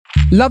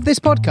Love this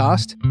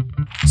podcast?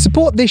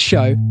 Support this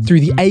show through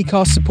the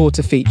Acast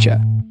supporter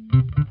feature.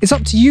 It's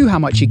up to you how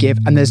much you give,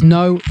 and there's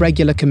no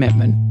regular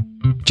commitment.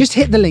 Just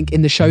hit the link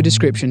in the show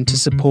description to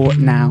support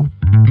now.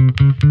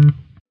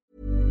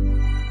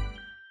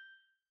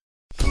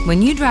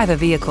 When you drive a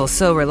vehicle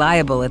so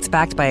reliable it's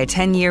backed by a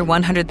 10-year,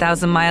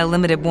 100,000-mile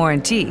limited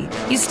warranty,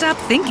 you stop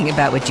thinking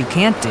about what you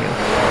can't do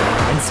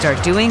and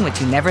start doing what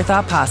you never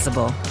thought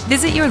possible.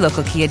 Visit your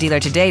local Kia dealer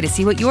today to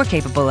see what you're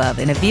capable of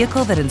in a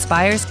vehicle that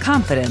inspires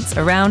confidence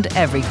around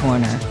every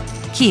corner.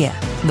 Kia,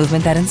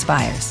 movement that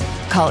inspires.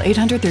 Call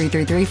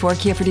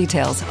 800-333-4KIA for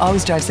details.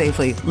 Always drive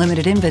safely.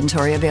 Limited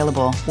inventory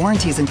available.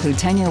 Warranties include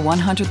 10-year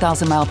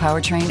 100,000-mile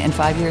powertrain and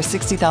 5-year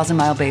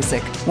 60,000-mile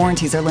basic.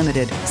 Warranties are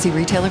limited. See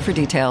retailer for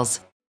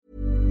details.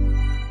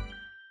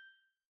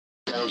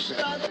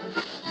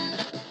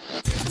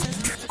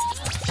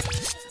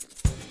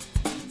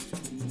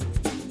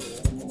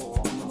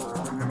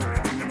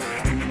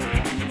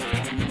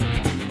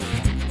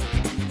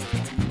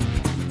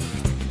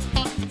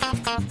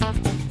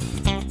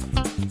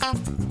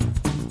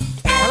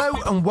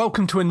 And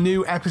welcome to a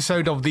new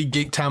episode of the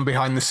Geektown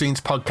Behind the Scenes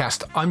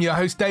podcast. I'm your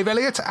host Dave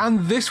Elliott,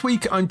 and this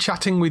week I'm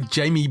chatting with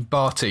Jamie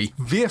Barty,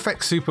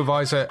 VFX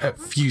Supervisor at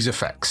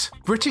FuseFX.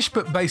 British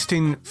but based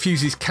in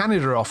Fuse's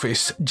Canada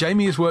office,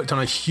 Jamie has worked on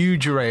a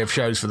huge array of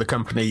shows for the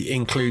company,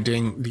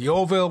 including The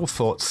Orville,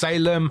 Fort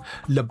Salem,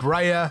 La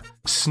Brea,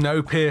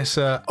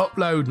 Snowpiercer,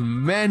 Upload,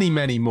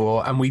 many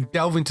more, and we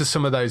delve into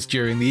some of those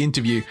during the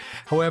interview.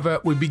 However,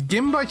 we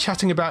begin by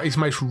chatting about his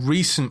most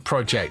recent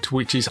project,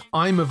 which is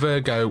I'm a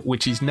Virgo,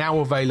 which is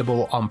now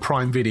available on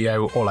Prime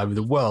Video all over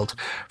the world.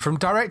 From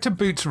director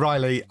Boots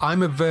Riley,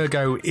 I'm a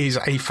Virgo is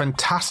a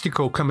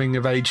fantastical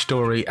coming-of-age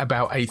story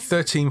about a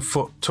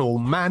 13-foot tall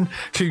man,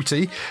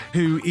 Cootie,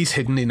 who is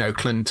hidden in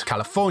Oakland,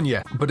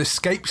 California, but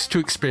escapes to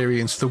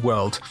experience the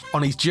world.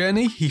 On his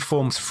journey, he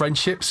forms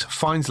friendships,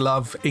 finds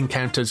love,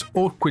 encounters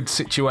awkward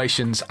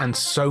situations, and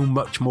so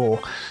much more.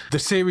 The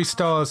series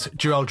stars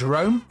Joelle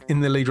Jerome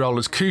in the lead role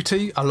as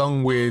Cootie,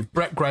 along with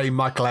Brett Gray,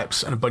 Michael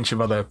Epps, and a bunch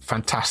of other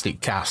fantastic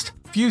cast.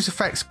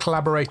 FuseFX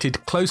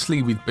collaborated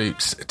closely with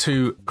Boots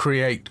to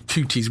create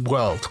Cootie's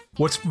world.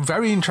 What's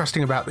very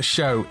interesting about the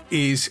show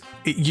is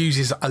it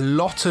uses a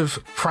lot of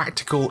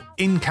practical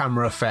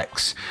in-camera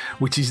effects,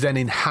 which is then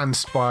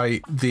enhanced by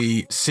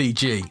the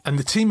CG. And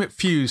the team at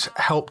Fuse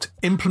helped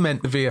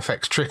implement the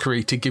VFX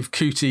trickery to give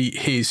Cootie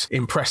his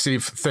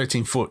impressive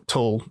 13-foot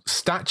tall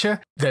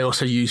stature. They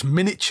also use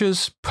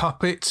miniatures,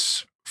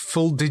 puppets,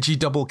 full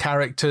digi-double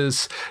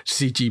characters,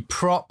 CG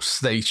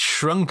props, they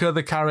shrunk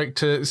other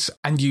characters,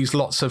 and used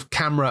lots of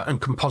camera and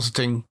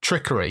compositing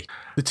trickery.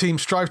 The team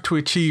strived to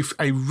achieve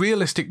a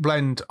realistic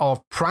blend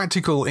of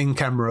practical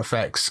in-camera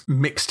effects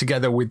mixed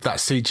together with that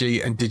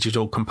CG and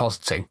digital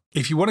compositing.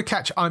 If you want to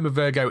catch I'm a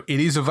Virgo, it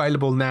is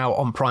available now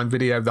on Prime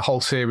Video. The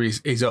whole series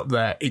is up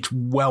there. It's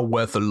well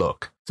worth a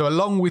look. So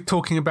along with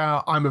talking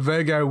about I'm a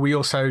Virgo, we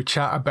also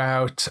chat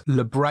about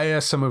La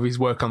Brea, some of his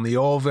work on The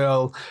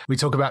Orville. We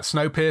talk about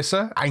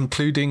Snowpiercer,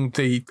 including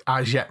the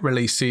as yet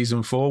released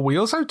season 4. We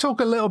also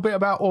talk a little bit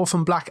about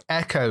Orphan Black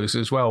Echoes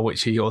as well,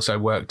 which he also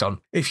worked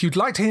on. If you'd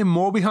like to hear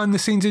more behind the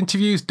scenes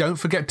interviews, don't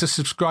forget to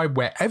subscribe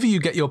wherever you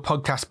get your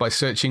podcast by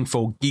searching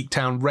for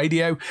Geektown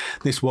Radio.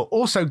 This will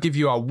also give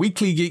you our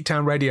weekly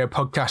Geektown Radio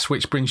podcast,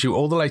 which brings you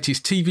all the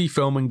latest TV,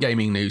 film and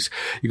gaming news.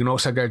 You can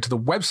also go to the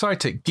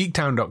website at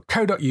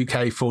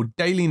geektown.co.uk for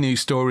daily news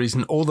stories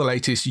and all the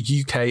latest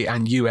UK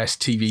and US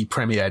TV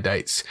premiere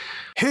dates.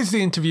 Here's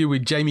the interview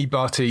with Jamie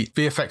Barty,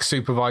 VFX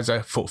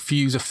Supervisor for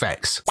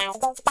FuseFX.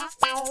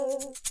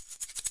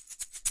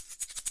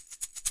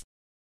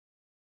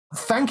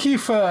 Thank you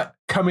for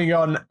coming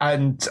on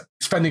and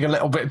spending a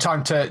little bit of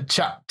time to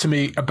chat to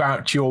me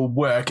about your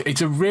work.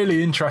 It's a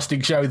really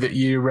interesting show that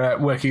you're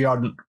working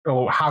on,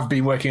 or have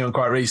been working on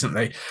quite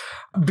recently.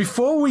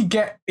 Before we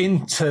get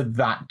into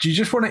that, do you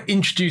just want to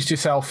introduce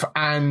yourself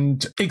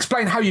and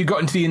explain how you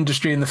got into the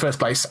industry in the first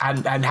place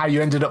and how you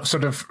ended up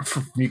sort of,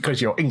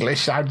 because you're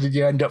English, how did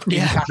you end up in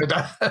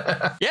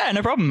Canada? Yeah,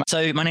 no problem.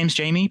 So my name's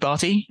Jamie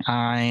Barty.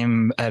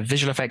 I'm a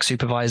visual effects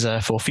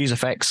supervisor for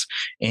FuseFX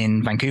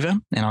in Vancouver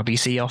in our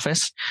BC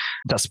office.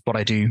 That's what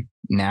I do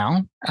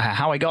now.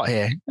 How I got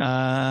here,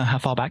 how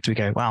far back do we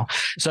go? Wow.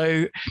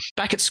 So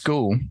back at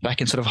school,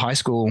 back in sort of high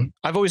school,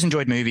 I've always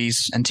enjoyed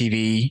movies and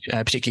TV,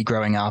 particularly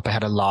growing up. I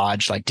had a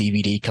large like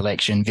DVD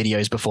collection,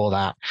 videos before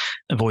that.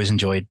 I've always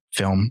enjoyed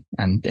film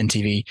and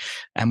TV.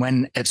 And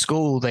when at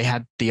school, they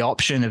had the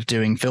option of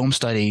doing film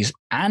studies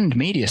and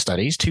media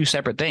studies, two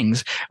separate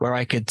things, where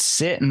I could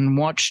sit and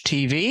watch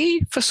TV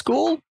for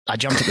school. I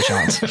jumped at the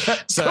chance.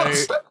 So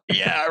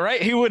yeah,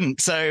 right. Who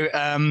wouldn't? So,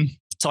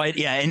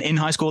 in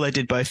high school, I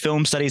did both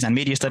film studies and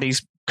media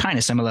studies, kind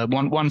of similar.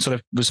 One sort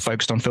of was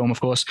focused on film, of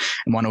course,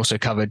 and one also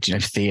covered,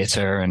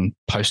 theater and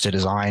poster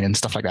design and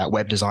stuff like that,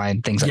 web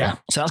design, things like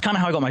that. So that's kind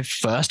of how I got my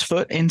first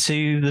foot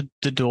into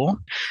the door.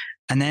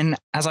 And then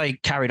as I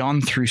carried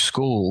on through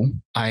school,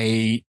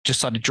 I just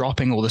started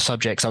dropping all the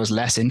subjects I was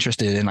less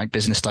interested in, like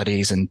business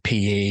studies and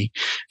PE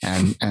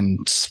and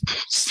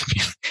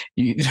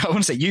I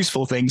wouldn't say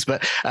useful things,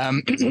 but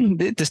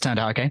this turned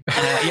out okay.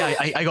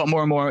 I got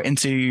more and more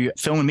into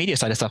film and media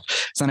side of stuff.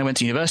 So then I went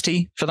to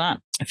university for that.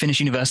 I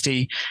finished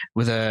university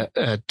with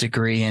a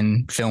degree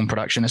in film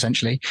production,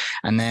 essentially,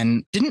 and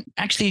then didn't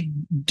actually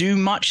do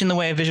much in the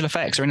way of visual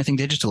effects or anything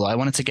digital. I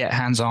wanted to get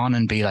hands-on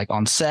and be like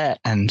on set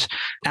and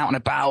out and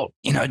about.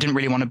 I didn't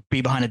really want to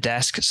be behind a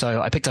desk.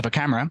 So I picked up a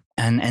camera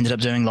and ended up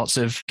doing lots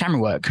of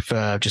camera work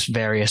for just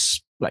various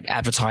like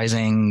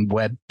advertising,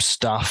 web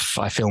stuff.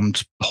 I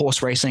filmed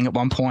horse racing at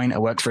one point. I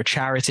worked for a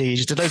charity,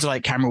 just did loads of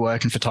like camera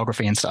work and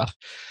photography and stuff.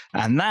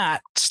 And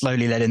that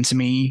slowly led into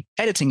me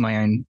editing my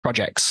own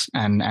projects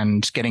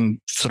and getting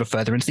sort of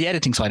further into the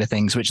editing side of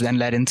things, which then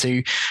led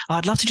into,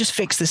 I'd love to just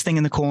fix this thing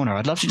in the corner.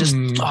 I'd love to just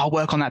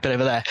work on that bit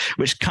over there,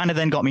 which kind of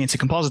then got me into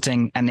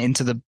compositing and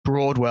into the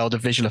broad world of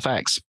visual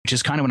effects, which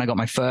is kind of when I got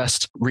my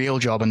first real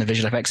job in the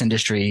visual effects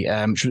industry,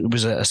 which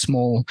was a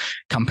small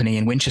company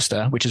in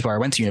Winchester, which is where I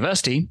went to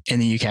university in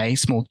the UK,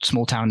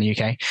 small town in the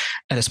UK,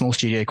 at a small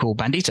studio called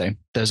Bandito.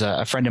 There's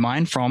a friend of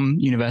mine from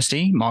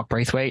university, Mark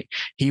Braithwaite.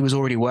 He was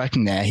already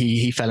working there.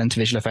 He fell into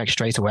visual effects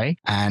straight away,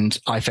 and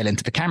I fell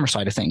into the camera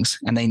side of things.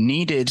 And they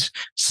needed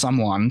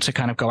someone to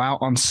kind of go out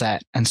on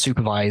set and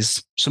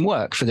supervise some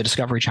work for the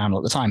Discovery Channel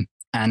at the time.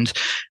 And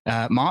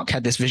Mark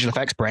had this visual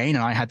effects brain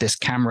and I had this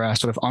camera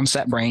sort of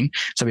on-set brain.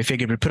 So we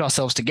figured we'd put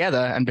ourselves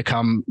together and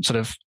become sort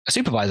of a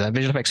supervisor, a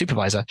visual effects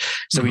supervisor.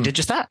 So we did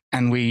just that.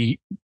 And we,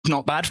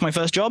 not bad for my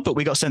first job, but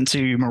we got sent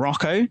to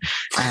Morocco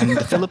and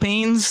the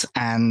Philippines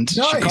and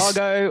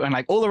Chicago and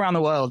like all around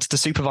the world to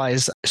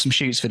supervise some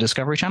shoots for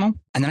Discovery Channel.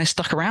 And then I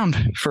stuck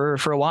around for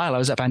a while. I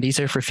was at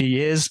Bandito for a few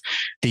years.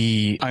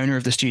 The owner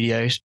of the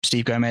studio,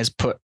 Steve Gomez,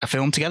 put a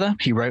film together.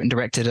 He wrote and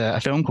directed a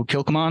film called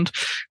Kill Command,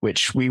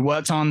 which we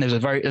worked on.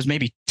 There was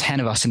maybe 10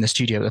 of us in the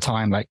studio at the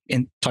time, like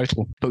in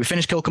total. But we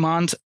finished Kill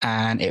Command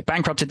and it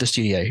bankrupted the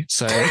studio.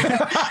 So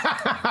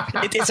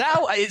it's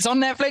out. It's on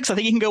Netflix. I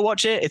think you can go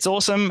watch it. It's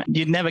awesome.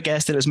 You'd never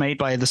guessed it was made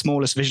by the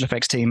smallest visual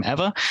effects team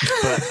ever.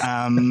 But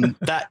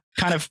that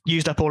kind of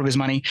used up all of his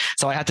money.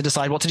 So I had to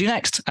decide what to do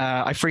next.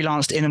 I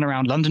freelanced in and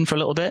around London for a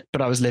little bit,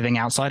 but I was living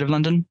outside of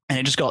London and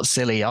it just got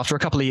silly. After a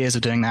couple of years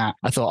of doing that,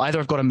 I thought either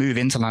I've got to move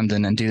into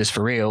London and do this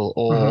for real,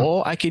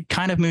 or I could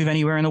kind of move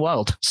anywhere in the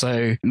world.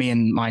 So me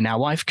and my now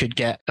wife could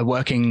get a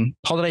working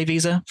holiday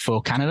visa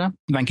for Canada.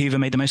 Vancouver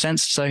made the most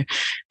sense. So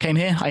came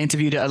here. I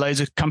interviewed at loads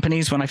of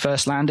companies when I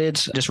first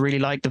landed. Just really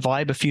liked the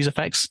vibe of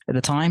FuseFX at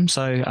the time.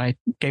 So I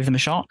gave them a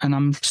shot and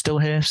I'm still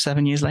here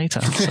 7 years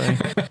later. So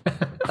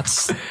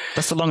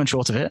that's the long and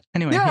short of it.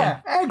 Anyway,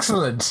 yeah,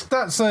 excellent.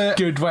 That's a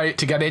good way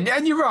to get in.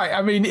 And you're right.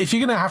 I mean, if you're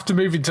going to have to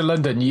move into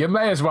London, you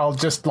may as well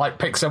just like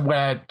pick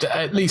somewhere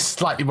at least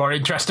slightly more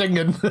interesting.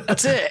 And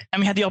that's it.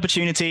 And we had the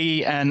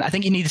opportunity, and I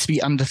think you needed to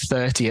be under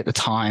 30 at the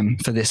time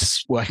for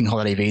this working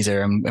holiday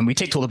visa. And we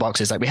ticked all the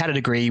boxes. Like we had a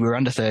degree, we were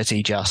under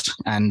 30 just,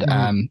 and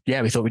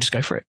we thought we'd just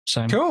go for it.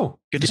 So cool.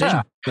 Good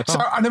decision. Yeah. So,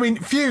 and I mean,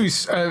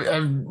 Fuse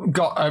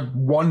got a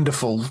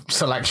wonderful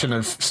selection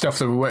of stuff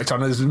that we worked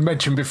on. As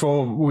mentioned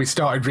before we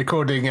started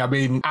recording, I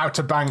mean,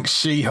 Outer Banks,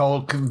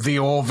 She-Hulk, The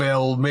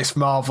Orville, Miss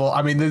Marvel.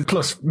 I mean,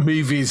 plus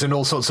movies and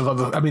all sorts of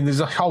other. I mean, there's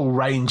a whole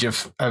range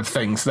of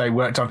things they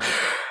worked on.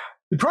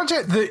 The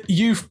project that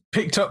you've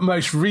picked up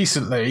most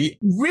recently,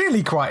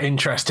 really quite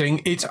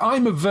interesting. It's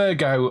I'm a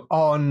Virgo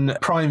on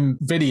Prime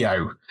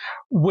Video,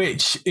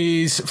 which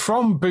is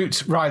from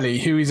Boots Riley,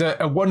 who is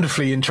a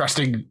wonderfully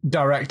interesting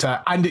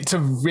director. And it's a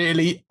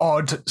really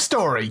odd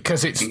story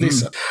because it's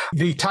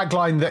the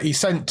tagline that he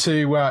sent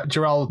to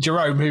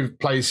Jerome, who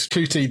plays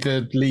Cootie,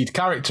 the lead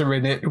character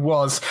in it,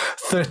 was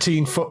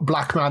 13-foot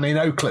black man in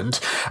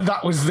Oakland.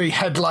 That was the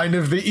headline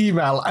of the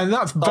email. And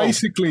that's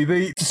basically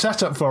the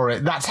setup for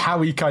it. That's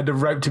how he kind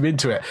of roped him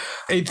into it.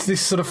 It's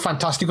this sort of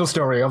fantastical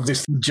story of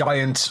this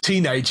giant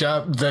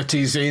teenager that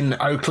is in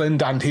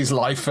Oakland and his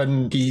life,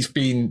 and he's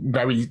been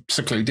very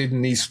secluded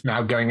and he's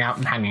now going out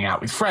and hanging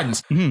out with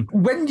friends.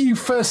 When you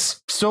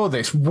first saw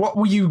this, what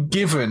were you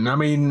given? I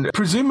mean,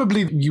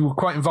 presumably you were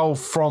quite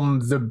involved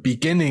from the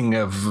beginning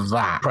of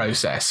that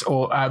process,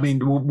 or I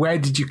mean, where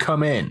did you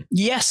come in?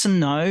 Yes and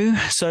no.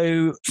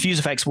 So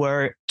FuseFX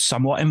were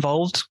somewhat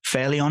involved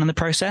fairly on in the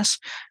process,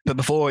 but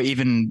before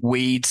even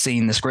we'd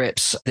seen the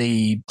scripts,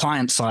 the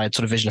client side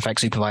sort of visual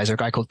effects supervisor, a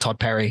guy called Todd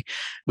Perry,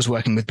 was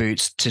working with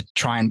Boots to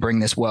try and bring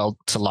this world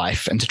to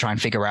life and to try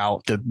and figure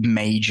out the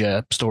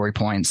major story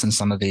points and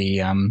some of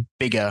the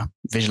bigger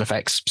visual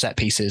effects set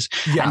pieces.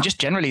 And just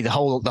generally the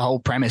whole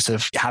premise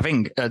of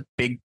having a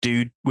big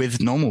dude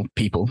with normal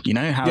people, you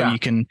know, how you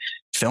can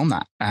film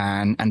that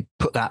and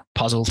put that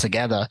puzzle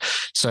together.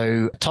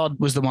 So Todd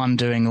was the one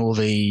doing all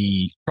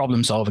the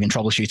problem solving and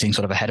troubleshooting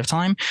sort of ahead of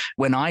time.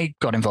 When I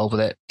got involved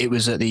with it, it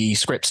was at the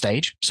script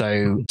stage.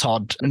 So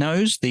Todd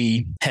knows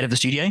the head of the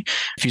studio,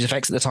 FuseFX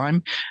at the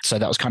time. So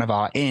that was kind of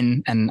our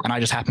in. And I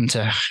just happened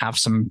to have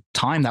some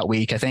time that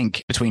week, I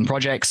think, between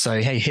projects.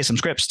 So, hey, here's some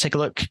scripts, take a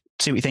look.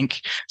 see what you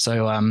think.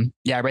 So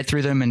I read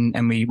through them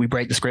and we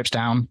break the scripts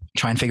down,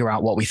 try and figure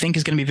out what we think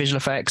is going to be visual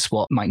effects,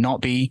 what might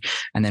not be,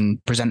 and then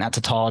present that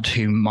to Todd,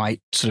 who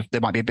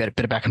there might be a bit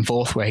of back and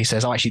forth where he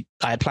says, oh, actually,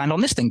 I had planned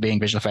on this thing being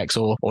visual effects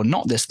or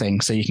not this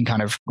thing. So you can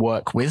kind of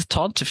work with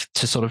Todd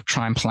to sort of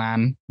try and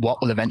plan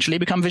what will eventually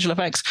become visual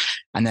effects.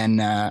 And then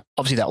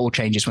obviously that all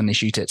changes when they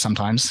shoot it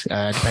sometimes,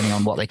 depending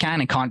on what they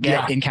can and can't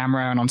get in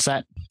camera and on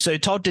set. So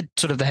Todd did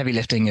sort of the heavy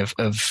lifting of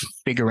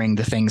figuring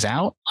the things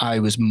out. I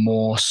was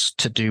more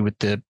to do with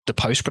the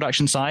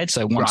post-production side.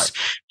 So once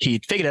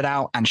he'd figured it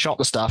out and shot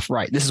the stuff,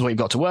 right, this is what you've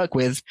got to work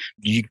with.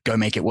 You go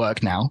make it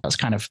work now. That's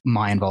kind of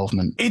my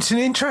involvement. It's an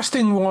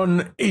interesting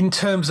one in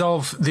terms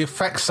of the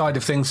effects side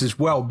of things as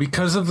well,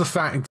 because of the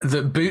fact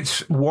that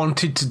Boots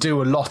wanted to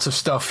do a lot of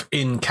stuff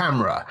in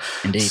camera.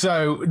 Indeed.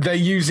 So they're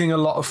using a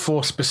lot of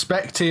forced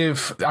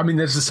perspective. I mean,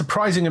 there's a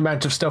surprising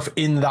amount of stuff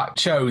in that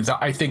show that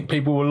I think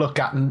people will look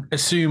at and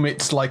assume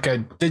it's like a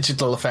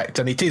digital effect,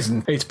 and it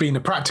isn't. It's been a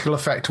practical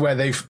effect where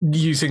they've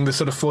using the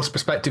sort of forced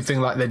perspective thing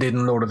like they did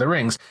in Lord of the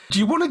Rings. Do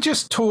you want to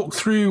just talk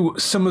through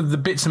some of the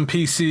bits and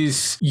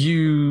pieces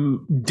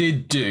you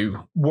did do,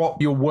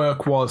 what your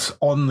work was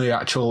on the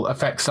actual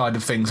effects side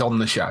of things on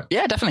the show?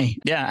 Yeah, definitely.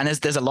 Yeah, and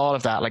there's a lot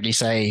of that, like you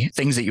say,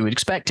 things that you would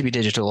expect to be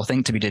digital or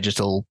think to be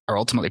digital are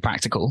ultimately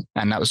practical,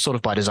 and that was sort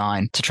of by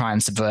design to try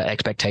and subvert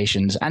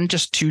expectations and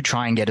just to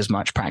try and get as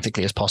much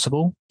practically as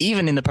possible,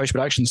 even in the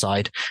post-production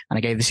side. And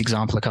I gave this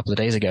example a couple of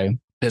days ago.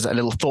 There's a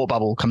little thought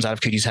bubble comes out of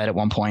Cootie's head at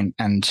one point,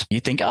 and you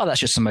think, oh, that's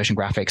just some motion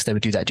graphics. They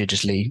would do that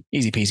digitally,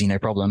 easy peasy, no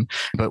problem.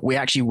 But we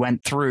actually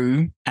went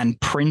through and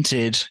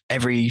printed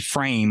every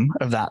frame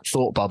of that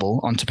thought bubble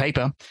onto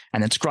paper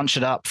and then scrunched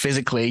it up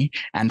physically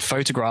and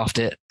photographed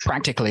it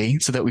practically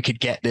so that we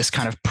could get this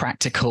kind of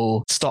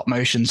practical stop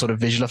motion sort of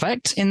visual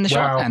effect in the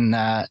shot. And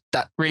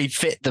that really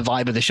fit the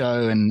vibe of the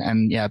show.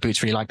 And yeah,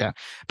 Boots really liked that.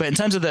 But in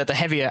terms of the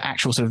heavier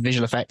actual sort of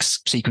visual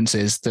effects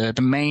sequences, the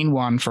main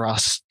one for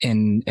us at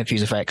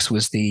FuseFX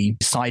was the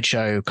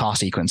sideshow car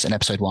sequence in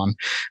episode 1,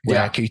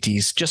 where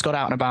Cootie's just got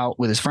out and about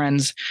with his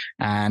friends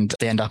and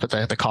they end up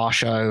at the car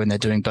show and they're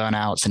doing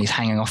burnouts and he's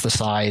hanging off the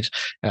side,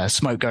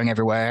 smoke going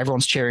everywhere.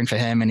 Everyone's cheering for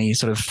him and he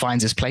sort of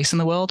finds his place in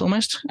the world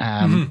almost.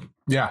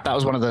 Yeah, that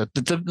was one of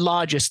the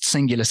largest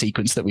singular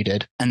sequence that we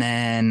did. And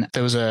then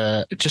there was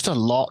just a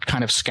lot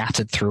kind of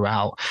scattered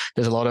throughout.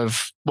 There's a lot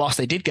of, whilst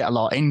they did get a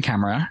lot in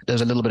camera,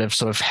 there's a little bit of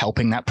sort of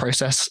helping that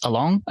process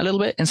along a little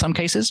bit in some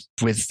cases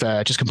with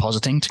just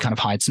compositing to kind of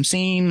hide some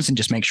seams and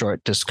just make sure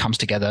it just comes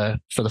together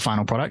for the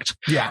final product.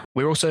 Yeah.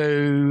 We're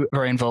also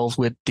very involved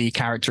with the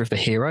character of the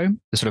hero,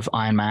 the sort of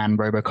Iron Man,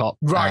 RoboCop,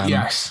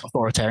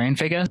 authoritarian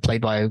figure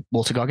played by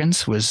Walter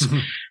Goggins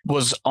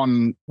was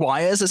on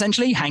wires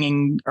essentially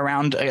hanging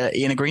around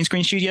in a green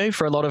screen studio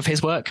for a lot of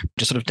his work,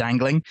 just sort of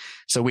dangling.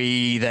 So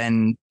we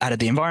then added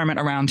the environment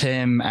around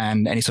him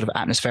and any sort of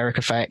atmospheric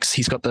effects.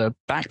 He's got the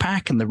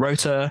backpack and the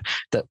rotor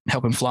that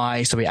help him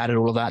fly. So we added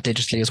all of that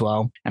digitally as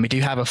well. And we do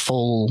have a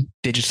full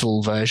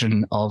digital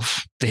version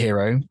of the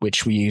hero,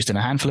 which we used in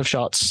a handful of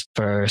shots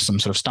for some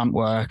sort of stunt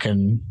work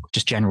and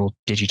just general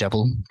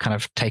digidouble kind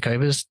of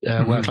takeovers,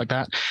 work like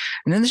that.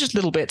 And then there's just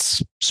little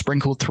bits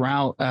sprinkled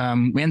throughout.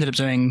 We ended up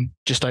doing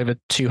just over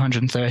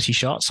 230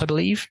 shots, I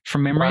believe,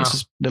 from memory. Wow. This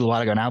is a little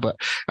while ago now, but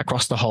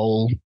across the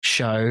whole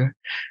show.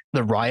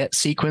 The riot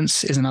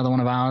sequence is another one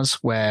of ours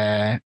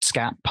where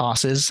Scat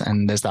passes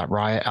and there's that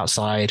riot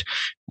outside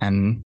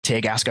and tear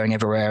gas going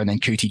everywhere. And then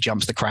Cootie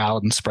jumps the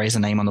crowd and sprays a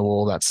name on the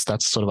wall. That's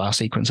sort of our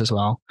sequence as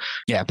well.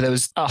 Yeah, but there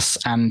was us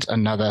and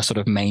another sort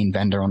of main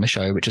vendor on the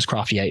show, which is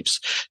Crafty Apes.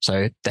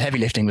 So the heavy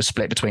lifting was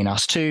split between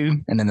us two.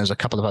 And then there's a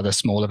couple of other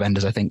smaller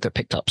vendors, I think, that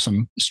picked up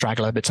some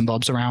straggler bits and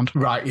bobs around.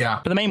 Right,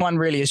 yeah. But the main one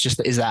really is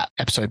that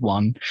episode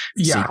 1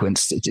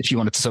 sequence. If you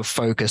wanted to sort of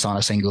focus on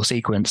a single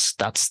sequence,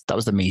 that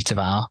was the meat of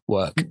our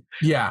work.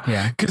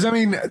 Yeah. Because, I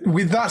mean,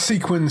 with that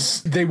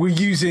sequence, they were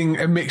using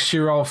a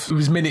mixture of, it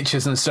was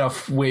miniatures and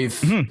stuff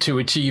to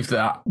achieve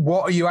that.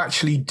 What are you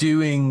actually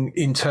doing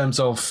in terms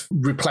of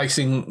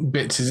replacing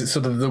bits? Is it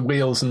sort of the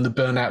wheels and the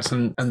burnouts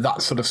and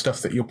that sort of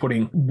stuff that you're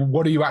putting?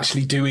 What are you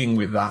actually doing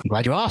with that?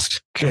 Glad you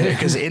asked.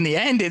 Because in the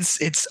end,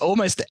 it's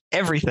almost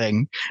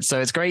everything.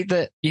 So it's great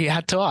that you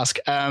had to ask.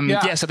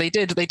 So they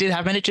did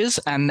have miniatures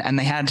and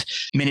they had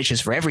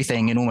miniatures for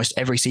everything in almost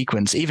every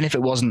sequence, even if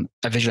it wasn't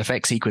a visual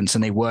effects sequence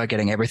and they were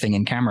getting everything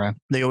in camera.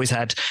 They always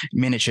had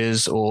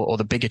miniatures or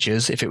the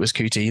bigatures. If it was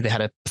Cootie, they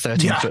had a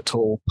 13-foot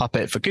tall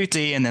puppet for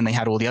Cootie, and then they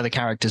had all the other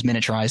characters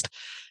miniaturized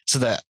so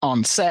that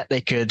on set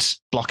they could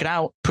block it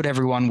out, put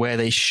everyone where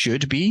they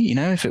should be,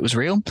 if it was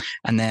real,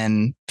 and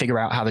then figure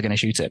out how they're going to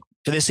shoot it.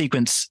 For this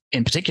sequence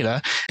in particular,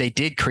 they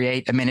did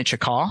create a miniature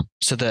car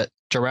so that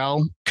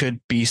Jarrell could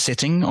be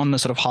sitting on the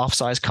sort of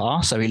half-size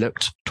car, so he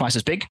looked twice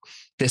as big.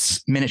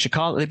 This miniature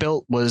car that they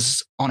built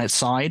was on its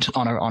side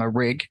on a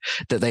rig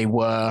that they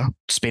were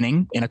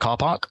spinning in a car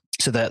park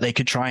so that they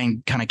could try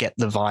and kind of get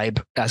the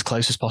vibe as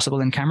close as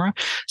possible in camera.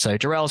 So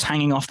Jarrell's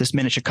hanging off this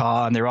miniature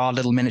car and there are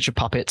little miniature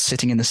puppets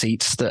sitting in the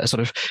seats that are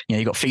sort of,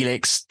 you've got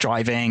Felix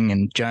driving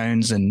and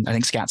Jones and I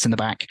think Scat's in the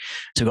back.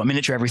 So we've got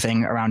miniature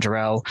everything around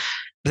Jarrell.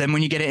 But then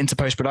when you get it into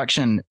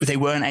post-production, they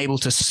weren't able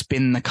to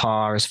spin the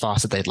car as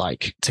fast as they'd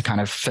like to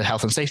kind of, for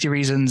health and safety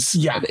reasons.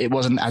 Yeah. It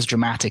wasn't as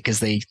dramatic as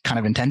they kind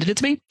of intended it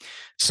to be.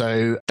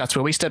 So that's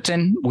where we stepped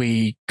in.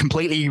 We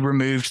completely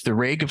removed the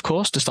rig, of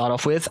course, to start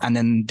off with, and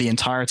then the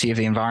entirety of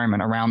the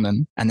environment around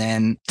them. And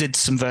then did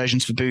some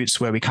versions for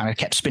Boots where we kind of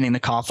kept spinning the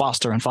car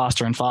faster and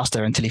faster and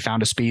faster until he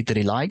found a speed that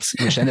he liked,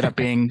 which ended up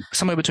being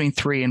somewhere between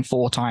 3 and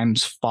 4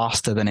 times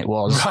faster than it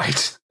was.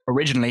 Right.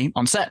 Originally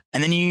on set.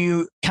 And then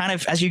you kind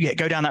of, as you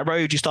go down that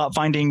road, you start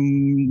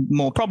finding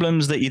more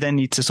problems that you then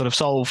need to sort of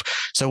solve.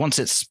 So once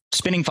it's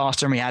spinning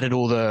faster and we added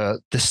all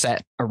the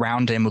set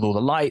around him with all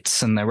the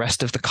lights and the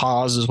rest of the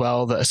cars as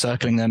well that are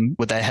circling them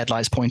with their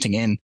headlights pointing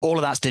in, all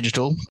of that's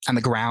digital, and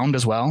the ground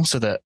as well, so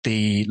that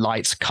the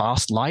lights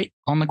cast light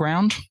on the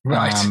ground.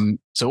 Right.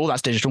 So all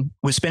that's digital.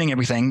 We're spinning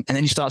everything. And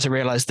then you start to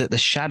realize that the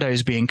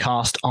shadows being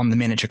cast on the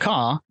miniature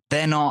car,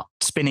 they're not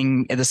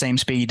spinning at the same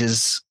speed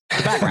as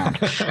the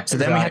background. So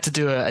then we had to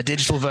do a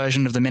digital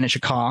version of the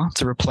miniature car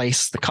to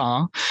replace the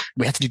car.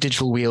 We had to do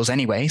digital wheels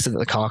anyway, so that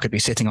the car could be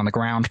sitting on the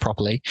ground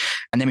properly.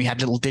 And then we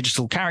had little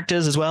digital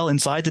characters as well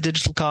inside the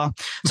digital car.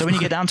 So when you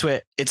get down to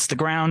it, it's the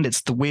ground,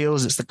 it's the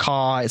wheels, it's the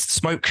car, it's the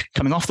smoke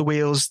coming off the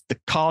wheels, the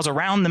cars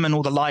around them and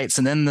all the lights,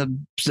 and then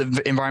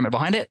the environment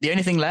behind it. The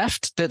only thing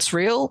left that's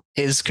real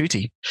is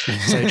Cootie.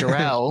 So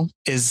Jarrell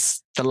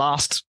is the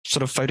last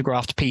sort of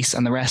photographed piece,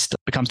 and the rest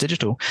becomes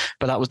digital.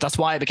 But that's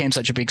why it became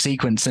such a big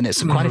sequence, and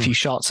it's quite a few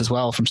shots as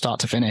well from start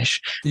to finish.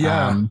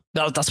 Yeah,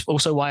 that's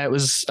also why it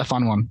was a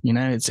fun one. You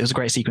know, it was a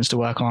great sequence to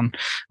work on.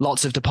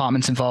 Lots of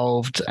departments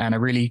involved, and a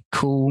really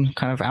cool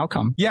kind of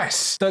outcome.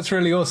 Yes, that's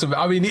really awesome.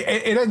 I mean,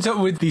 it ends up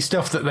with the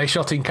stuff that they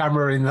shot in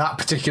camera in that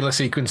particular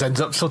sequence ends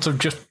up sort of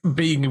just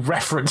being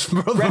referenced.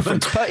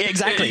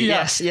 Exactly.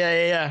 Yeah. Yes.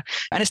 Yeah.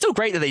 And it's still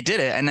great that they did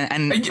it.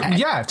 And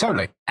yeah,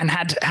 totally. And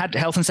had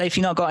health and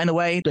safety not got in the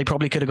way, they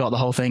probably could have got the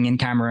whole thing in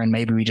camera, and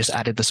maybe we just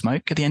added the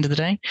smoke at the end of the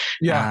day.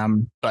 Yeah.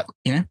 But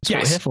you know, that's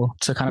what we're here for,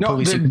 to kind of pull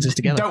these sequences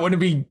together. Don't want to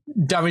be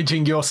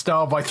damaging your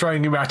star by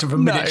throwing him out of a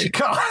miniature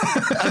car.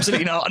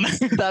 Absolutely not.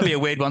 That'd be a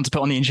weird one to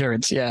put on the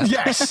insurance. Yeah.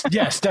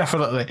 Yes,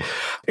 definitely.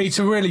 It's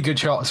a really good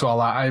shot as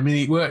well. I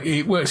mean,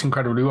 it works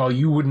incredibly well.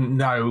 You wouldn't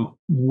know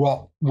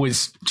what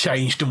was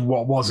changed and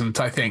what wasn't,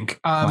 I think.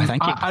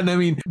 Thank you. And I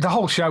mean, the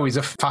whole show is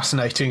a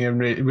fascinating and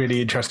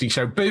really interesting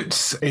show.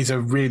 Boots is a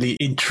really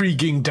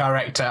intriguing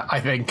director,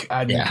 I think,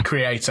 and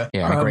creator.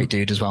 Yeah, a great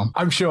dude as well.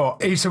 I'm sure.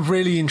 It's a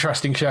really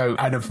interesting show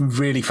and a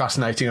really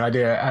fascinating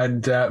idea,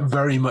 and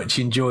very much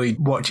enjoyed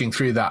watching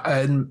through that.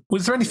 And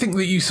was there anything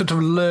that you sort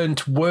of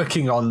learned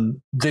working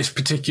on this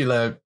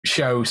particular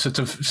show, sort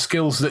of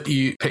skills that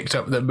you picked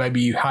up that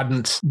maybe you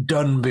hadn't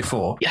done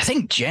before? Yeah, I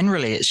think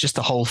generally it's just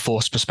the whole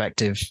force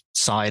perspective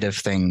side of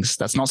things.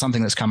 That's not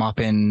something that's come up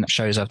in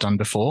shows I've done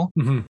before.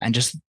 And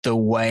just the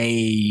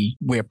way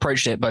we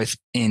approached it, both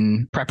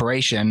in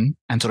preparation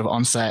and sort of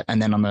on set,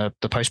 and then on the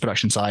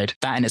post-production side,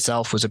 that in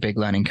itself was a big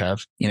learning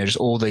curve. You know, just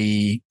all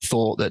the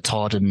thought that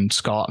Todd and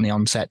Scott and the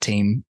on-set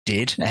team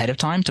did ahead of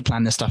time to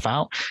plan this stuff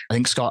out. I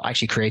think Scott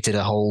actually created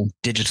a whole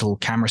digital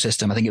camera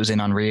system. I think it was in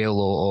Unreal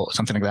or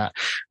something like that,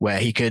 where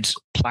he could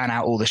plan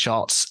out all the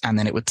shots, and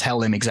then it would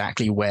tell him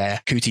exactly where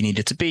Cootie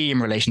needed to be in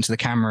relation to the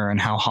camera and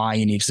how high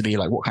he needs to be,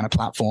 like what kind of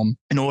platform,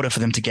 in order for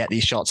them to get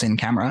these shots in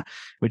camera,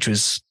 which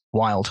was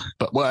wild,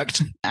 but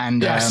worked.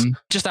 And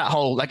just that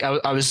whole, like,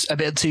 I was a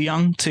bit too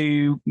young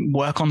to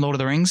work on Lord of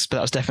the Rings, but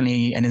that was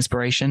definitely an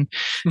inspiration.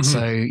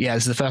 So yeah,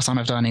 this is the first time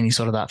I've done any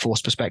sort of that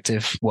force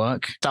perspective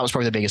work. That was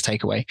probably the biggest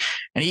takeaway.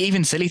 And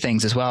even silly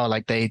things as well,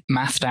 like they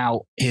mathed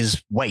out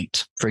his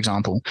weight, for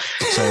example.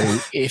 So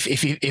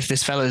if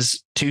this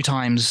fella's 2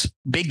 times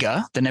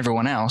bigger than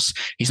everyone else,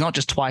 he's not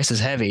just twice as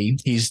heavy,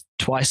 he's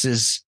twice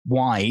as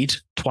wide,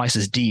 twice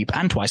as deep,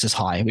 and twice as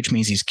high, which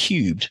means he's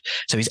cubed.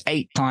 So he's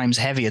 8 times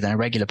heavier than a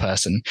regular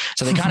person.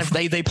 So they kind of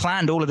they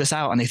planned all of this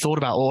out, and they thought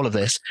about all of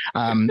this.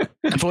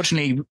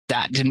 Unfortunately,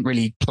 that didn't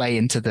really play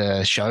into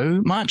the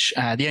show much.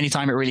 The only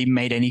time it really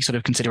made any sort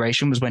of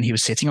consideration was when he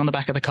was sitting on the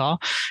back of the car.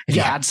 If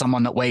you had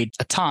someone that weighed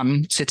a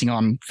ton sitting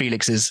on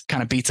Felix's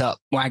kind of beat up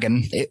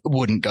wagon, it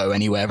wouldn't go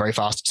anywhere very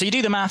fast. So you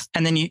do the math,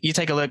 and then you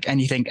take a look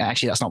and you think,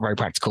 actually, that's not very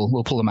practical.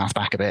 We'll pull the math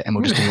back a bit and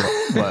we'll just do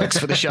what works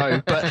for the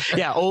show. But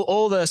yeah,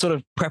 all the sort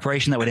of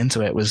preparation that went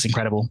into it was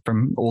incredible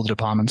from all the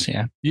departments.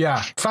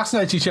 Yeah,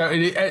 fascinating show.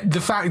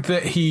 The fact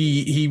that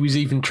he was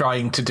even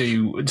trying to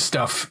do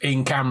stuff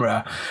in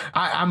camera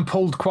and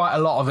pulled quite a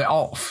lot of it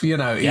off. You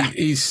know,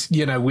 he's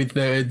with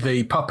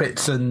the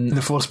puppets and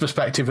the force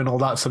perspective and all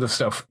that sort of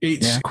stuff.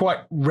 It's quite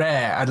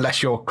rare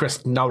unless you're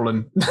Chris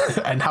Nolan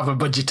and have a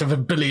budget of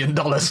 $1 billion.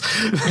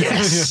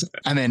 Yes,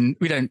 I mean,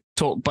 we don't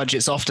talk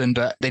budgets often,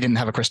 but they didn't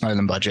have a Chris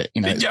Nolan budget.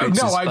 You know, it's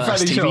I'm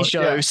fairly TV sure.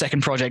 show,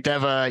 second project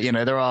ever. You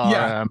know, there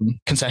are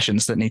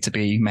concessions that need to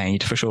be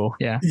made for sure.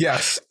 Yeah.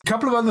 Yes. A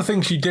couple of other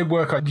things you did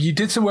work on. You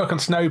did some work on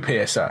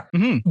Snowpiercer.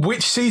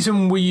 Which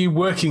season were you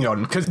working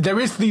on? Because there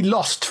is the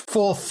lost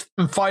 4th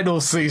and final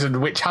season,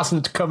 which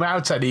hasn't come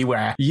out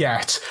anywhere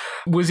yet.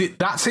 Was it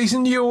that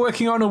season you were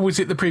working on, or was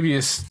it the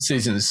previous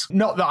seasons?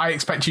 Not that I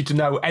expect you to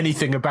know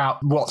anything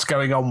about what's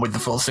going on with the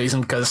full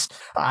season, because,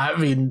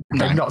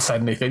 they've not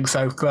said anything,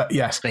 so, but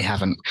yes. They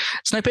haven't.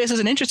 Snowpiercer is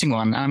an interesting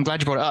one. I'm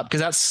glad you brought it up,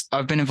 because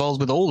I've been involved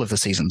with all of the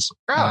seasons.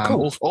 Oh,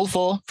 cool. All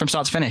four from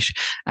start to finish.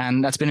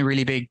 And that's been a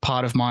really big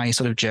part of my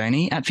sort of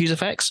journey at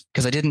FuseFX,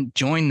 because I didn't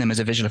join them as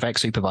a visual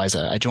effects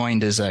supervisor. I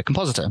joined as a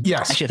compositor.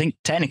 Yes. Actually, I think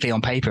technically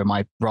on paper,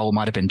 my role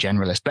might have been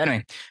generalist. But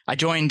anyway, I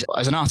joined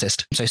as an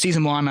artist. So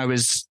season 1, I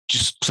was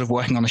just sort of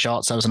working on the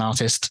shots. I was an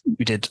artist.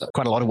 We did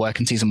quite a lot of work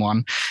in season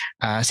 1.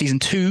 Season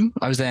 2,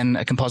 I was then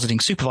a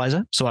compositing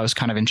supervisor. So I was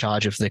kind of in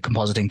charge of the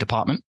compositing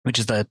department, which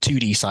is the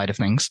 2D side of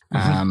things,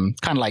 kind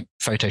of like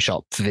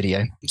Photoshop for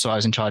video. So I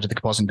was in charge of the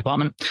compositing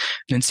department. And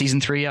then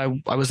season 3,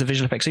 I was the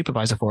visual effects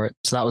supervisor for it.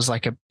 So that was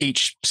like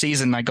each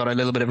season I got a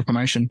little bit of a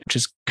promotion, which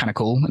is kind of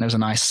cool. And it was a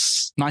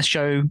nice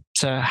show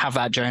to have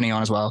that journey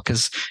on as well,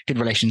 because good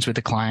relations with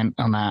the client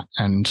on that.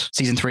 And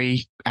season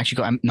 3 actually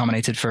got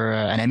nominated for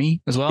an Emmy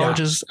as well, which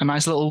is a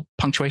nice little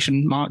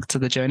punctuation mark to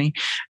the journey.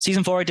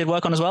 Season 4 I did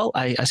work on as well.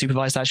 I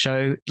supervised that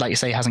show. Like you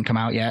say, it hasn't come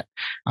out yet.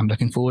 I'm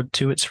looking forward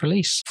to its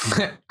release.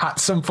 At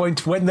some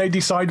point when they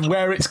decide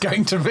where it's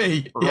going to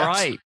be. Yes.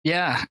 Right.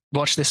 Yeah.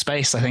 Watch this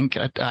space, I think.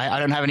 I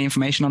don't have any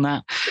information on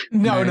that.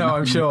 No,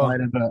 I'm sure.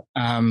 But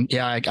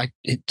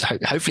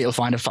hopefully it'll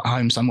find a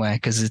home somewhere,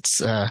 because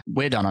it's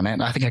we're done on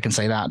it. I think I can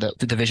say that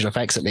the visual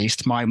effects, at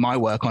least, my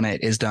work on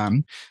it is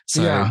done.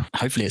 So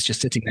hopefully it's just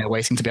sitting there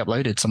waiting to be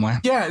uploaded somewhere.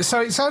 Yeah,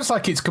 so it sounds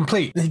like it's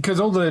complete, because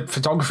all the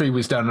photography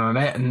was done on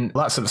it and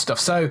that sort of stuff.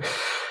 So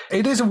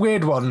it is a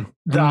weird one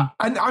that,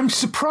 and I'm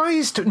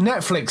surprised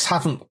Netflix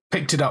haven't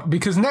picked it up,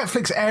 because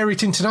Netflix air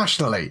it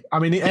internationally. I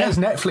mean, it airs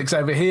Netflix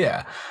over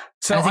here.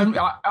 So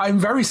I'm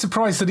very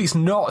surprised that it's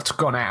not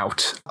gone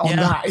out on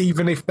that,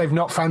 even if they've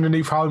not found a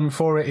new home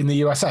for it in the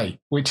USA,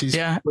 which is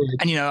weird.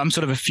 And I'm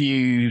sort of a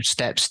few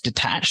steps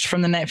detached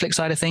from the Netflix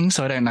side of things,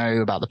 so I don't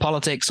know about the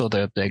politics or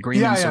the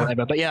agreements or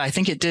whatever. But I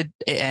think it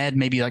aired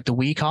maybe like the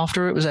week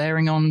after it was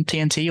airing on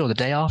TNT, or the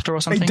day after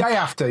or something. Day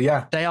after,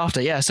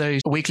 yeah. So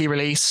a weekly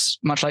release,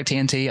 much like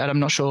TNT. I'm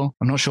not sure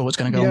what's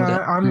going to go on with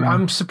it.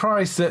 I'm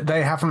surprised that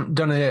they haven't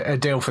done a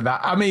deal for that.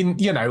 I mean,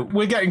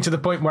 we're getting to the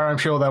point where I'm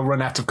sure they'll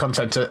run out of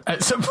content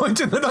at some point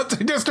in the not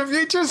too distant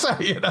future. So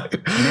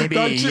maybe,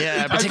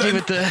 particularly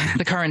with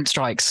the current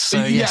strikes.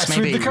 So yes,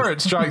 maybe with the current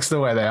strikes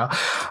the way they are.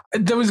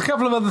 There was a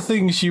couple of other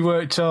things you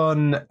worked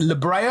on. La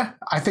Brea,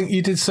 I think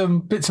you did some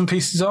bits and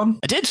pieces on.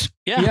 I did.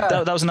 Yeah.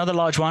 That was another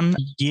large one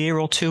a year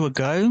or two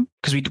ago,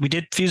 because we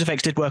did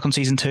FuseFX did work on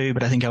season 2,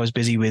 but I think I was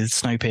busy with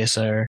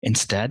Snowpiercer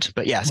insteed.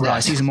 But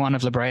season 1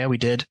 of La Brea, we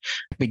did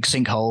a big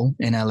sinkhole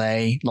in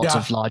LA, lots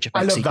of large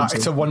effect sequences. I love that.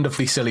 It's a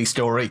wonderfully silly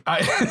story.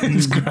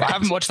 It's great. I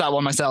haven't watched that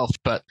one myself,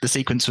 but the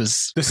sequence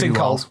was the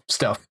sinkhole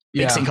stuff.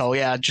 Big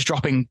sinkhole, just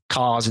dropping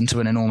cars into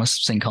an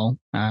enormous sinkhole.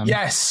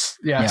 Yes.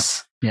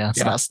 Yeah,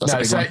 so that's a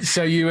big one.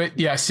 So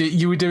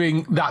you were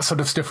doing that sort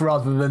of stuff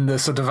rather than the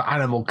sort of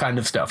animal kind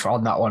of stuff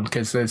on that one,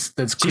 because there's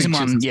season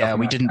 1.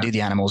 We didn't do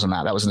the animals on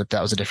that. That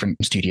was a different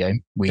studio.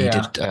 We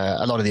did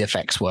a lot of the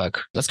effects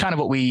work. That's kind of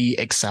what we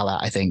excel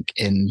at, I think,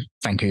 in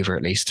Vancouver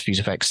at least.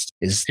 FuseFX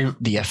is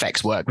the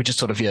effects work, which is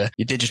sort of your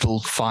digital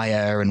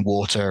fire and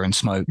water and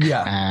smoke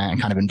and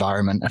kind of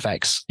environment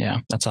effects. Yeah,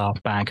 that's our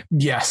bag.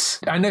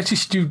 Yes, I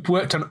noticed you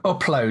worked on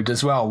Upload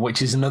as well,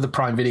 which is another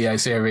Prime Video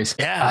series.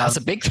 Yeah, that's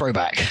a big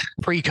throwback.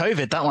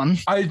 Pre-COVID, that one.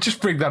 I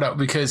just bring that up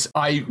because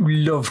I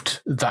loved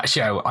that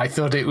show. I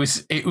thought it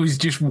was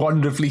just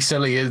wonderfully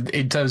silly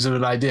in terms of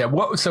an idea.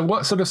 What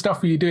sort of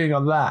stuff were you doing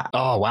on that?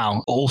 Oh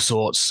wow, all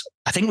sorts.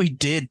 I think we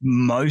did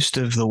most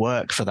of the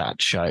work for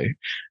that show.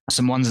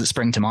 Some ones that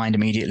spring to mind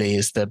immediately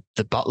is the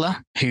butler,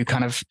 who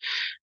kind of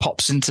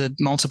pops into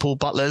multiple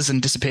butlers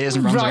and disappears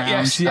and runs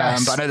around.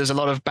 Yes. But I know there's a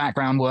lot of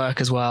background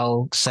work as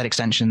well, set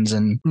extensions,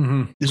 and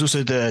there's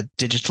also the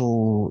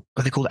digital,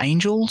 what are they called,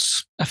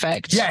 angels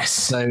effect. Yes.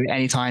 So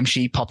anytime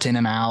she popped in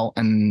and out,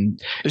 and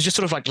it was just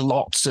sort of like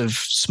lots of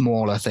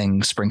smaller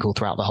things sprinkled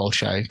throughout the whole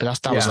show.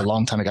 But that was a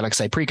long time ago. Like I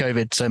say,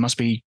 pre-COVID, so it must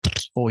be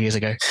 4 years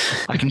ago.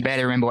 I can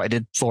barely remember what I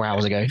did 4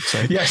 hours ago.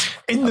 So. Yes,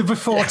 in the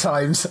before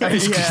times.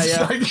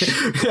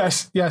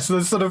 Yes.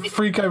 The sort of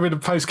pre-COVID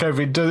and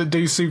post-COVID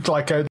do seem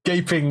like a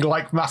gaping,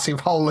 like massive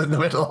hole in the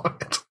middle of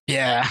it.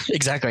 Yeah,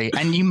 exactly.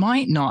 And you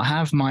might not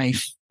have my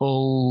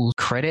full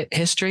credit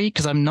history,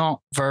 because I'm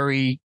not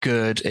very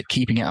good at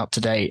keeping it up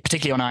to date,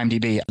 particularly on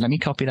IMDb. Let me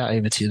copy that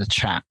over to the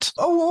chat.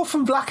 Oh,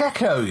 Orphan Black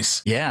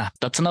Echoes. Yeah,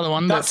 that's another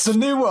one. That's the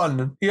new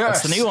one.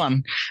 Yes. That's the new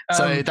one.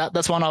 So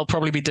that's one I'll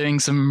probably be doing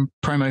some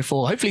promo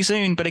for, hopefully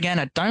soon. But again,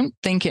 I don't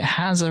think it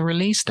has a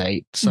release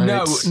date. So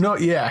no,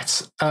 not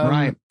yet.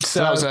 Right.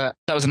 So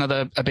that was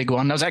another big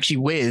one. That was actually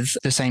with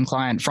the same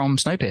client from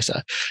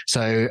Snowpiercer.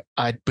 So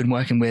I'd been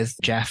working with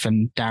Jeff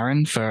and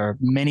Darren for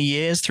many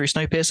years through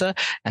Snowpiercer.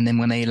 And then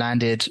when they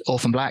landed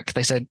Orphan Black,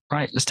 they said,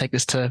 right, let's take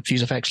this to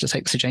FuseFX, let's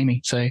take this to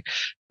Jamie. So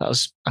that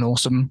was an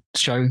awesome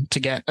show to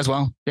get as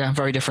well. Yeah,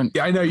 very different.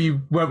 Yeah, I know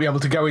you won't be able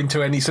to go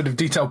into any sort of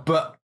detail,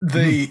 but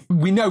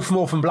we know from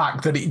Orphan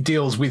Black that it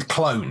deals with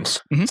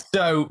clones. Mm-hmm.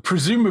 So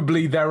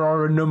presumably there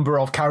are a number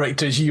of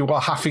characters you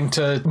are having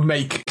to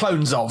make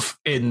clones of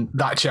in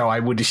that show, I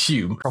would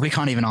assume. Probably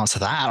can't even answer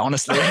that,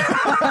 honestly.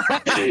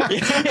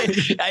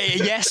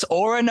 Yes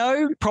or a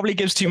no probably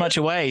gives too much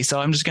away. So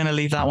I'm just going to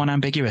leave that one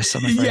ambiguous.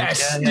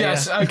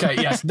 Yes. Okay,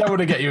 yes. Don't want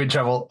to get you in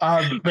trouble.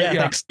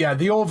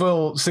 The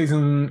Orville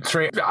season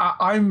 3,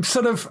 I'm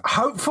sort of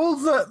hopeful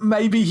that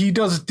maybe he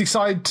does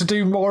decide to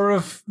do more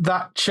of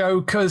that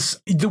show,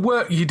 because the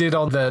work you did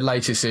on the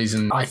latest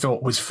season I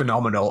thought was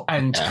phenomenal,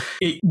 and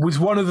it was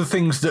one of the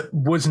things that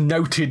was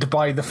noted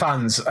by the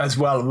fans as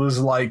well, was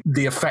like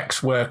the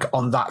effects work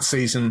on that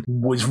season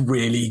was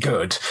really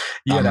good.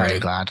 I'm really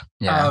glad.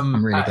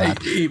 I'm really glad.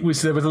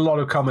 There was a lot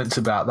of comments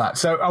about that.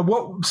 So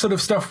what sort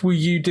of stuff were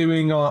you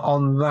doing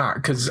on that?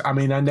 Because I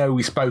mean, I know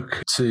we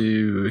spoke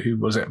to, who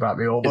was it about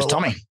the Orville? It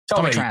was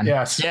Tommy Tran.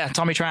 Yes. Yeah,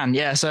 Tommy Tran.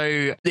 Yeah.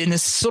 So in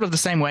this sort of the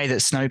same way that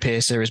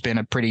Snowpiercer has been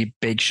a pretty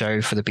big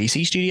show for the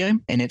BC studio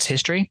in its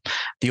history,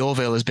 the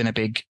Orville has been a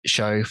big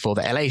show for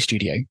the LA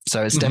studio.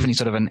 So it's definitely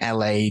sort of an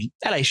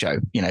LA show.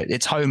 You know,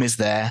 its home is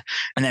there.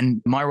 And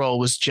then my role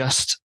was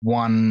just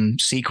one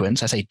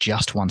sequence. I say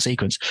just one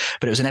sequence,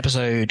 but it was in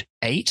episode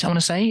 8, I want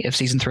to say, of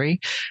season 3,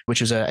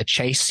 which was a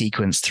chase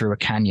sequence through a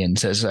canyon.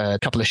 So there's a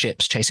couple of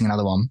ships chasing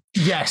another one.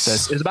 Yes.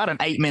 So it was about an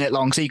 8-minute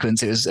long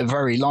sequence. It was a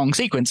very long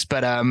sequence,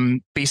 but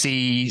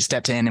BC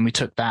stepped in and we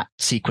took that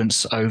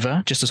sequence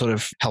over just to sort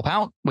of help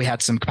out. We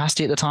had some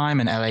capacity at the time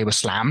and LA was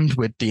slammed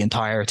with the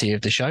entirety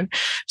of the show.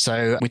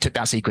 So we took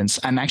that sequence,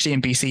 and actually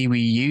in BC, we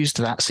used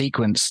that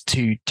sequence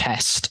to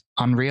test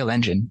Unreal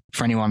Engine.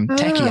 For anyone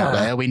techie out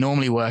there, we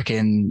normally work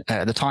in,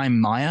 at the time,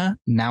 Maya,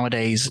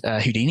 nowadays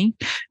Houdini,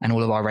 and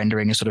all of our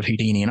rendering is sort of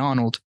Houdini and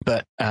Arnold.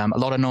 But a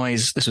lot of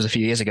noise, this was a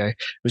few years ago,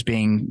 was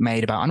being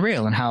made about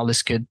Unreal and how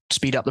this could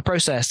speed up the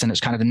process, and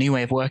it's kind of a new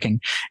way of working.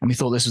 And we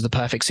thought this was the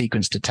perfect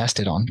sequence to test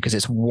it on, because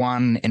it's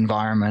one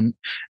environment,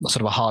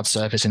 sort of a hard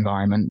surface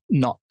environment,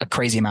 not a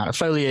crazy amount of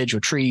foliage or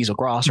trees or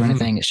grass or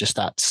anything. It's just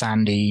that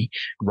sandy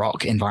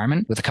rock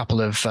environment with a couple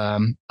of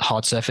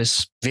hard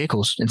surface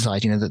vehicles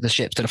inside, you know, the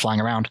ships that are flying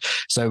around.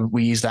 So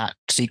we use that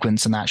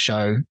sequence and that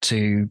show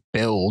to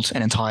build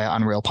an entire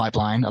Unreal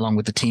pipeline along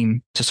with the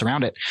team to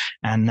surround it,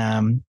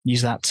 and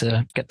use that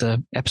to get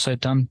the episode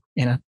done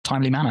in a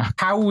timely manner.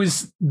 How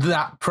was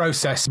that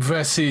process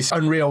versus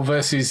Unreal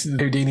versus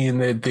Houdini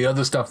and the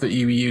other stuff that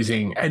you were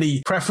using?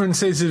 Any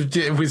preferences?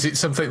 Was it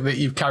something that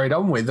you've carried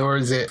on with, or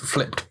is it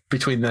flipped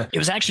between the... It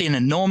was actually an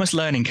enormous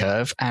learning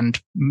curve and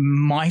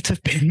might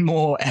have been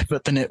more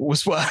effort than it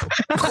was worth.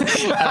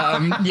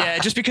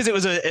 Just because it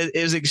was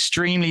an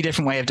extremely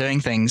different way of doing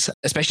things,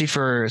 especially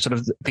for sort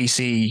of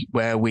BC,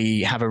 where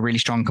we have a really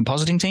strong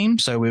compositing team.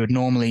 So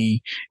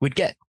we'd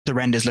get the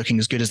renders looking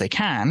as good as they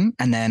can,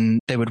 and then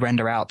they would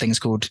render out things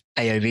called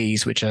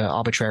AOVs, which are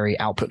arbitrary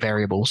output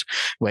variables,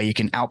 where you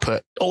can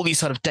output all these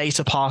sort of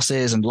data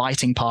passes and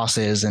lighting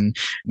passes, and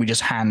we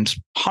just hand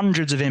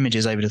hundreds of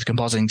images over to the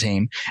compositing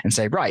team and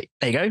say, right,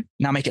 there you go,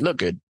 now make it look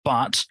good.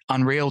 But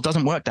Unreal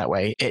doesn't work that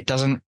way. It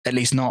doesn't, at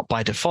least not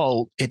by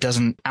default, it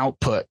doesn't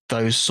output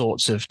those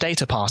sorts of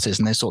data passes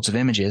and those sorts of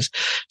images.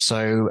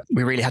 So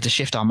we really had to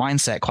shift our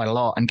mindset quite a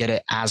lot and get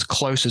it as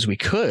close as we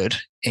could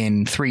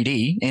in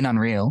 3D in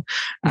Unreal,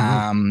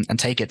 and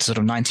take it to sort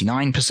of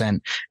 99%.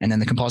 And then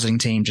the compositing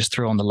team just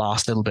threw on the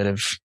last little bit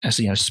of,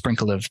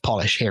 sprinkle of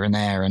polish here and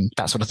there and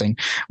that sort of thing.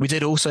 We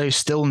did also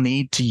still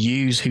need to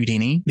use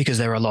Houdini because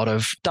there are a lot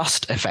of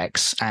dust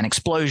effects and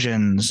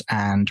explosions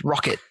and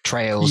rocket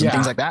trails and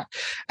things like that.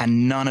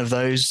 And none of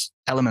those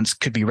elements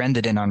could be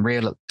rendered in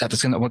Unreal we're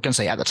going to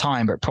say at the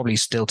time, but probably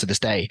still to this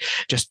day,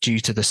 just due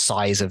to the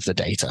size of the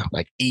data.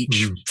 Like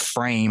each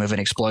frame of an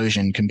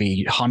explosion can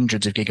be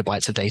hundreds of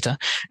gigabytes of data,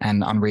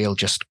 and Unreal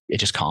just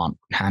can't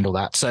handle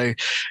that. So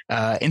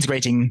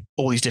integrating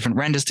all these different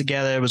renders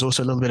together was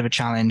also a little bit of a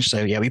challenge.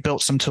 So we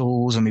built some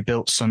tools and we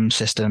built some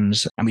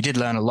systems, and we did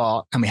learn a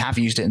lot, and we have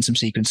used it in some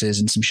sequences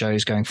and some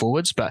shows going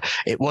forwards, but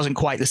it wasn't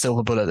quite the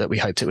silver bullet that we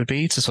hoped it would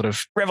be to sort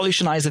of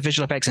revolutionize the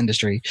visual effects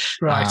industry.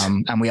 Right.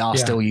 And we are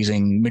still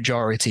using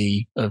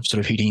majority of sort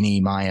of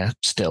Houdini, Maya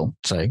still.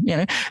 So,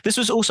 this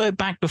was also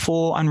back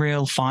before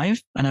Unreal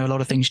 5. I know a lot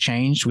of things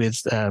changed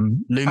with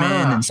Lumen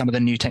and some of the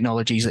new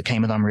technologies that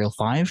came with Unreal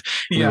 5.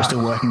 We were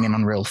still working in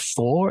Unreal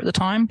 4 at the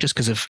time, just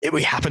because of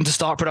we happened to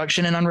start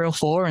production in Unreal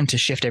 4, and to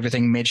shift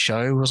everything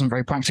mid-show wasn't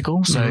very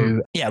practical.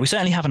 So we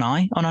certainly have an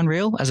eye on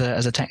Unreal as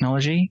a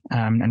technology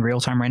and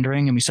real-time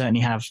rendering, and we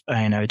certainly have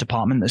a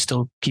department that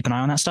still keep an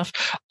eye on that stuff.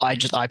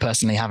 I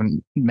personally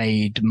haven't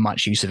made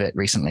much use of it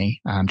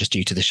recently, just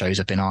due to the shows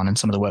I've been on and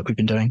some of the work we've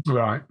been doing.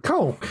 Right.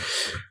 Cool.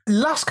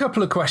 Last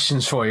couple of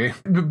questions for you.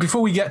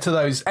 Before we get to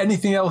those,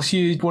 anything else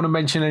you'd want to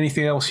mention?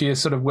 Anything else you're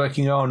sort of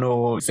working on,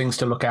 or things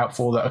to look out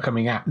for that are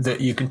coming out that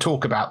you can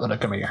talk about that are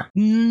coming out?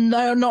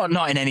 No,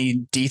 not in any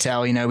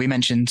detail. We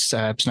mentioned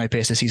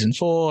Snowpiercer Season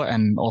 4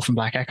 and Orphan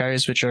Black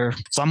Echoes, which are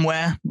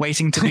somewhere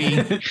waiting to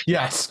be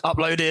yes,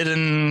 uploaded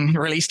and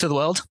released to the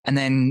world. And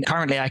then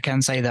currently I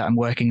can say that I'm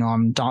working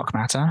on Dark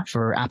Matter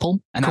for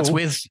Apple, and that's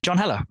with John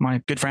Heller,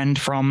 my good friend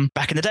from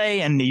back in the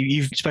day, and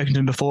you've spoken to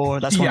him before.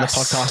 That's one of the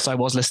podcasts I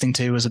was listening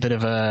to, was a bit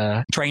of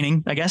a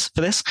training, I guess, for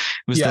this. It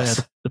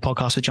was the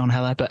podcast with John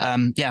Heller. But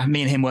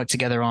me and him worked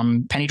together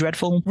on Penny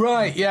Dreadful.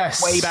 Right,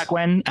 yes. Way back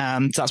when.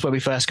 So that's where we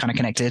first kind of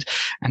connected.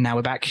 And now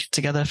we're back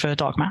together for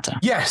Dark Matter.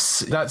 Yes,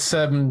 that's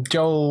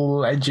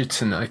Joel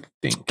Edgerton, I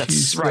think.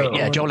 That's right,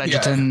 yeah. Joel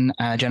Edgerton,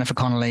 Jennifer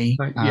Connelly.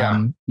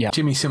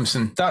 Jimmy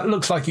Simpson. That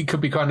looks like it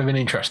could be kind of an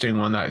interesting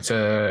one. It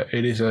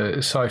is a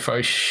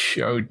sci-fi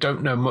show.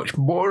 Don't know much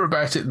more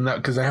about it than that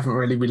because they haven't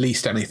really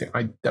released anything.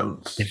 I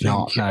don't think.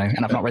 Not, no.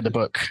 And I've not read the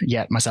book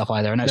yet myself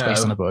either. I know it's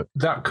based on a book.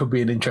 That could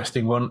be an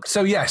interesting one.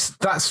 So yes,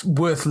 that's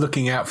worth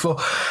looking out for.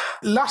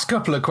 Last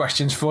couple of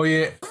questions for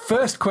you.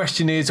 First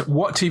question is,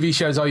 what TV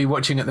shows are you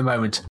watching at the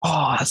moment?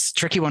 Oh, that's a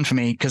tricky one for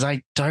me because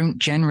I don't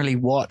generally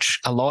watch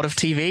a lot of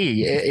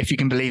TV, if you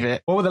can believe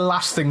it. What were the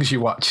last things you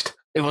watched?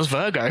 It was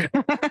Virgo.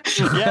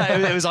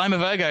 It was I'm a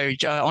Virgo.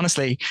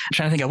 Honestly, I'm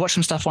trying to think. I watched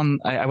some stuff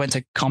I went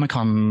to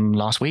Comic-Con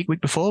week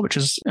before, which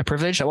was a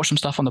privilege. I watched some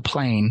stuff on the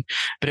plane,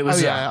 but it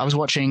was, I was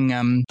watching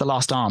The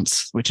Last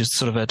Dance, which is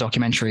sort of a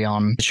documentary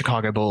on the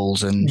Chicago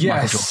Bulls and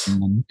Michael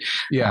Jordan.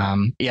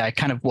 I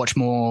kind of watch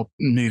more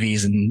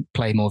movies and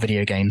play more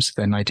video games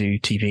than I do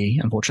TV,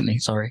 unfortunately.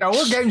 Sorry. Now,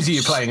 what games are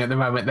you playing at the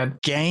moment then?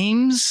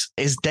 Games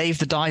is Dave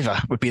the Diver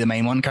would be the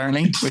main one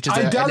currently, which is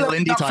a little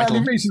indie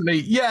title. Recently.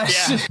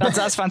 Yes. Yeah,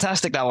 that's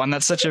fantastic. That one.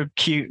 That's such a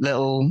cute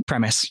little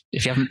premise.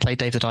 If you haven't played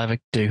Dave the Diver,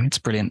 do. It's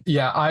brilliant.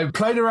 Yeah, I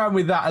played around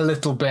with that a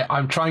little bit.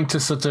 I'm trying to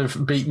sort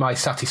of beat my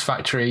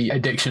Satisfactory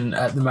addiction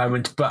at the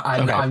moment, but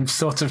I'm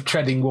sort of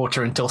treading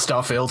water until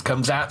Starfield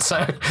comes out. So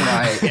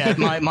right,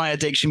 yeah. My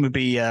addiction would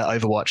be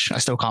Overwatch. I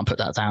still can't put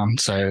that down.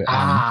 So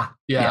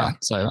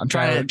so I'm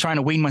trying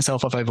to wean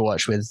myself off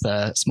Overwatch with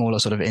smaller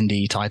sort of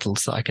indie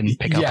titles that I can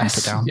pick up and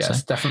put down. Yes,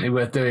 so. Definitely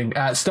worth doing.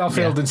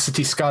 Starfield and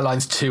City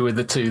Skylines 2 are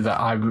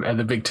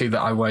the big two that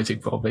I'm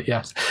waiting for. But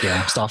yes.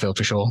 Yeah, Starfield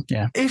for sure.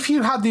 Yeah. If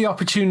you had the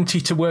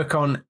opportunity to work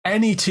on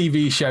any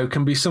TV show,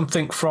 can be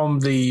something from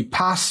the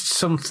past,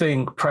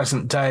 something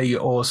present day,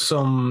 or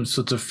some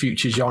sort of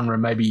future genre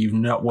maybe you've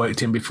not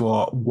worked in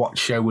before, what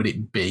show would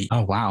it be?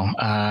 Oh, wow.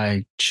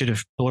 I should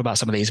have thought about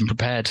some of these and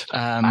prepared.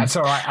 That's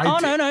all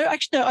right. No.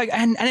 Actually, no.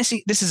 And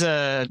this is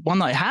one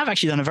that I have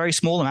actually done a very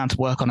small amount of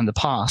work on in the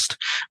past,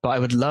 but I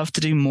would love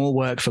to do more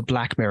work for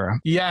Black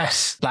Mirror.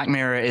 Yes. Black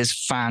Mirror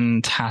is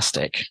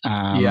fantastic.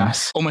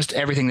 Yes. Almost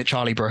everything that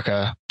Charlie Brooker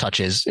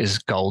touches is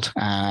gold,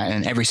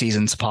 and every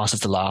season surpasses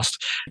the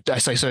last.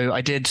 So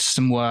I did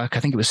some work, I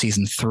think it was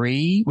season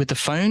 3, with the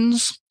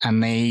phones,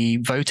 and they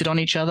voted on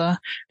each other.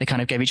 They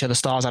kind of gave each other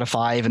stars out of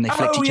 5, and they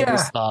flicked each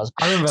other's stars.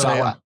 I remember that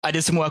one. I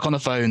did some work on the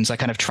phones. I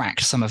kind of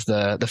tracked some of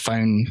the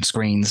phone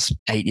screens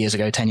 10 years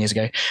ago.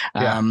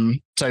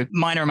 So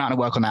minor amount of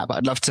work on that, but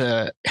I'd love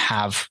to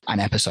have an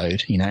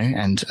episode,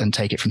 and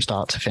take it from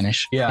start to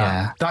finish.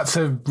 Yeah. That's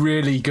a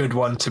really good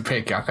one to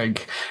pick, I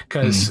think,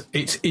 because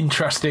it's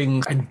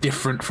interesting and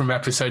different from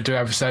episode to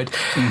episode.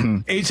 Mm-hmm.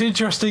 It's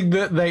interesting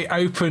that they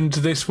opened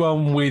this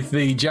one with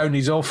the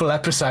Joni's Awful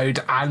episode,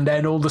 and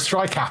then all the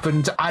strike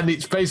happened, and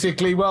it's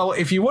basically, well,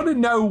 if you want to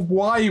know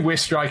why we're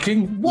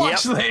striking,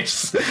 watch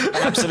this.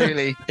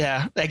 Absolutely.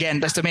 Yeah.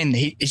 Again,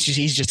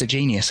 he's just a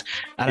genius.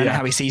 I don't know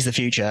how he sees the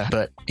future,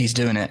 but he's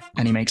doing it,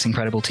 and he makes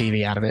incredible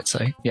TV out of it.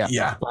 So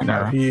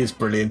he is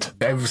brilliant.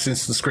 Ever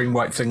since the Screen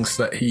Wipe things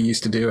that he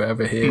used to do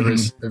over here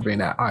have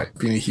been I've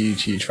been a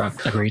huge fan.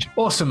 Agreed.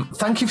 Awesome.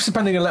 Thank you for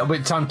spending a little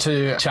bit of time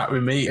to chat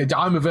with me.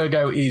 I'm a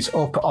Virgo is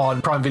up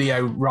on Prime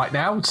Video right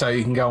now, so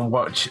you can go and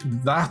watch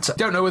that.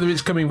 Don't know whether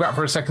it's coming back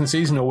for a second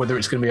season or whether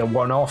it's going to be a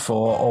one-off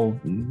or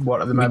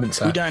what at the moment.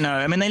 We don't know.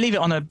 I mean, they leave it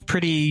on a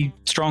pretty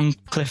strong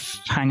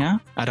cliffhanger.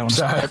 I don't want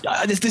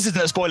to. This isn't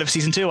a spoiler for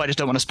season 2. I just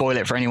don't want to spoil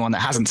it for anyone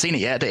that hasn't seen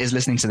it yet that is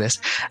listening to this.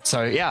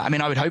 So I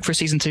mean, I would hope for a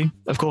season 2,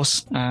 of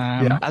course,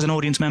 as an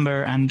audience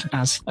member and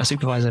as a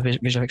supervisor,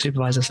 VFX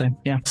supervisor. So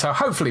So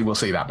hopefully we'll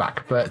see that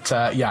back. But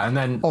and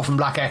then Orphan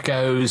Black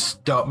Echoes,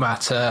 Dark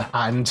Matter,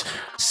 and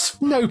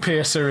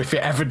Snowpiercer if it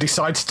ever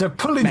decides to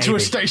pull into a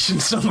station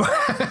somewhere.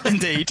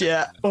 Indeed,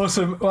 yeah.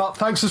 Awesome. Well,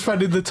 thanks for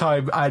spending the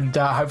time, and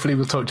hopefully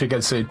we'll talk to you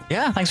again soon.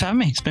 Yeah, thanks for having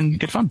me. It's been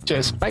good fun.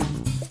 Cheers. Bye.